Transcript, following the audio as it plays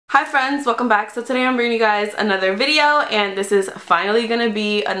Hi friends, welcome back. So today I'm bringing you guys another video, and this is finally gonna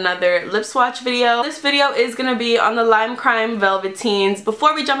be another lip swatch video. This video is gonna be on the Lime Crime Velvetines.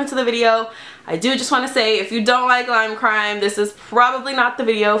 Before we jump into the video, I do just want to say if you don't like Lime Crime, this is probably not the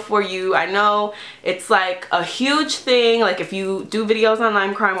video for you. I know it's like a huge thing, like if you do videos on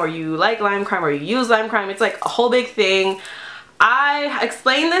Lime Crime or you like Lime Crime or you use Lime Crime, it's like a whole big thing. I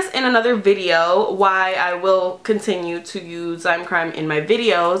explained this in another video why I will continue to use Lime Crime in my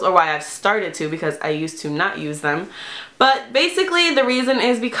videos, or why I've started to, because I used to not use them. But basically the reason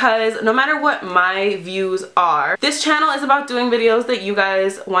is because no matter what my views are, this channel is about doing videos that you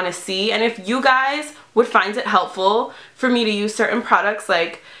guys want to see, and if you guys would find it helpful for me to use certain products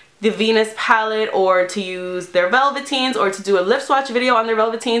like the Venus palette, or to use their Velvetines, or to do a lip swatch video on their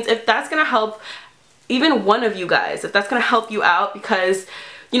Velvetines, if that's gonna help even one of you guys, if that's gonna help you out, because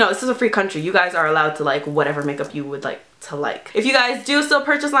you know this is a free country, you guys are allowed to like whatever makeup you would like to like. If you guys do still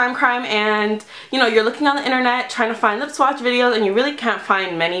purchase Lime Crime and you know you're looking on the internet trying to find lip swatch videos and you really can't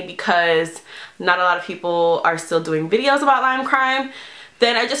find many because not a lot of people are still doing videos about Lime Crime,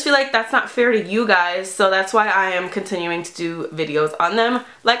 then I just feel like that's not fair to you guys, so that's why I am continuing to do videos on them.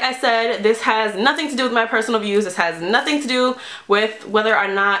 Like I said, this has nothing to do with my personal views, this has nothing to do with whether or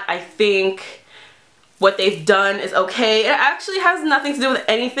not I think what they've done is okay. It actually has nothing to do with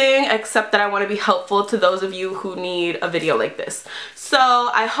anything except that I want to be helpful to those of you who need a video like this. So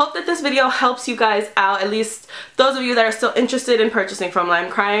I hope that this video helps you guys out, at least those of you that are still interested in purchasing from Lime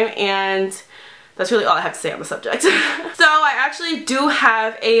Crime, and that's really all I have to say on the subject. So I actually do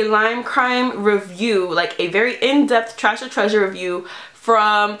have a Lime Crime review, like a very in-depth Trash or Treasure review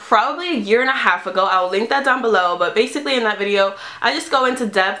from probably a year and a half ago. I'll link that down below, but basically in that video I just go into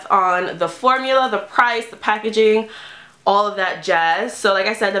depth on the formula, the price, the packaging, all of that jazz. So like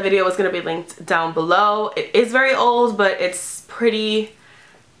I said, the video is going to be linked down below. It is very old, but it's pretty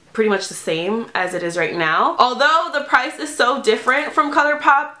much the same as it is right now. Although the price is so different from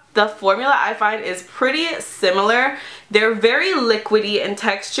ColourPop, the formula I find is pretty similar. They're very liquidy in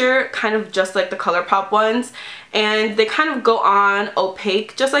texture, kind of just like the ColourPop ones, and they kind of go on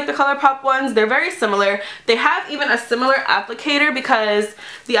opaque just like the ColourPop ones. They're very similar. They have even a similar applicator, because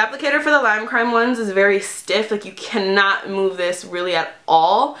the applicator for the Lime Crime ones is very stiff, like you cannot move this really at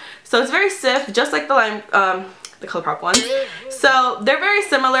all. So it's very stiff, just like the ColourPop ones. So they're very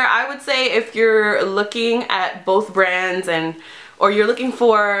similar. I would say if you're looking at both brands or you're looking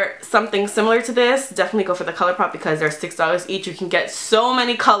for something similar to this, definitely go for the ColourPop, because they're $6 each. You can get so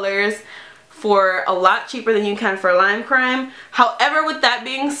many colors for a lot cheaper than you can for Lime Crime. However, with that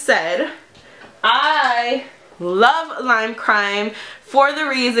being said, I love Lime Crime for the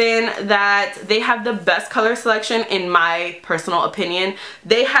reason that they have the best color selection in my personal opinion.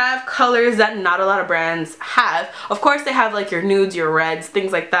 They have colors that not a lot of brands have. Of course they have like your nudes, your reds,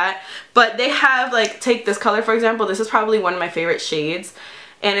 things like that, but they have, like, take this color for example. This is probably one of my favorite shades,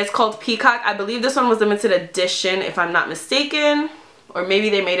 and it's called Peacock. I believe this one was limited edition if I'm not mistaken, or maybe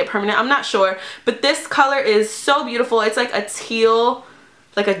they made it permanent, I'm not sure. But this color is so beautiful. It's like a teal,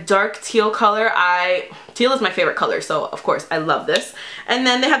 like a dark teal color. Teal is my favorite color, so of course I love this. And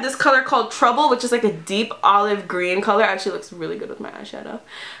then they have this color called Trouble, which is like a deep olive green color. Actually looks really good with my eyeshadow.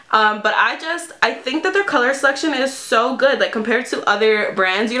 But I think that their color selection is so good. Like compared to other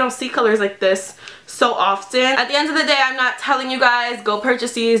brands, you don't see colors like this so often. At the end of the day, I'm not telling you guys go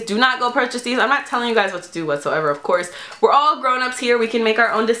purchase these, do not go purchase these. I'm not telling you guys what to do whatsoever. Of course, we're all grown-ups here. We can make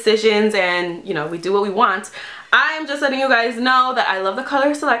our own decisions, and you know, we do what we want. I'm just letting you guys know that I love the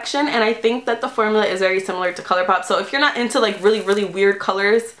color selection, and I think that the formula is very similar to ColourPop. So if you're not into like really weird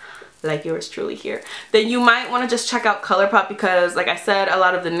colors like yours truly here, then you might want to just check out ColourPop, because like I said, a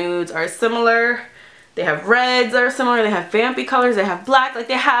lot of the nudes are similar. They have reds that are similar, they have vampy colors, they have black, like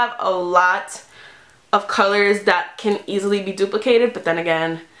they have a lot of colors that can easily be duplicated. But then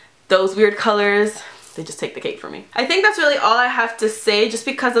again, those weird colors, they just take the cake for me. I think that's really all I have to say, just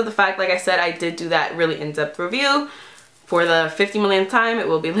because of the fact, like I said, I did do that really in-depth review for the 50 millionth time. It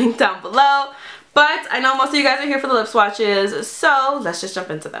will be linked down below. But I know most of you guys are here for the lip swatches, so let's just jump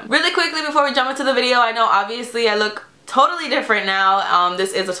into them. Really quickly before we jump into the video, I know obviously I look totally different now.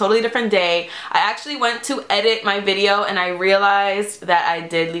 This is a totally different day. I actually went to edit my video and I realized that I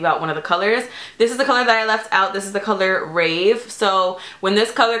did leave out one of the colors. This is the color that I left out. This is the color Rave. So when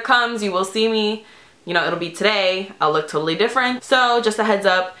this color comes, you will see me, you know, it'll be today. I'll look totally different. So just a heads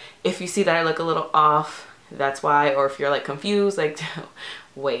up, if you see that I look a little off, that's why. Or if you're like confused, like,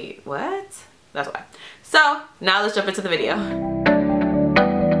 wait, what? That's why. So now let's jump into the video.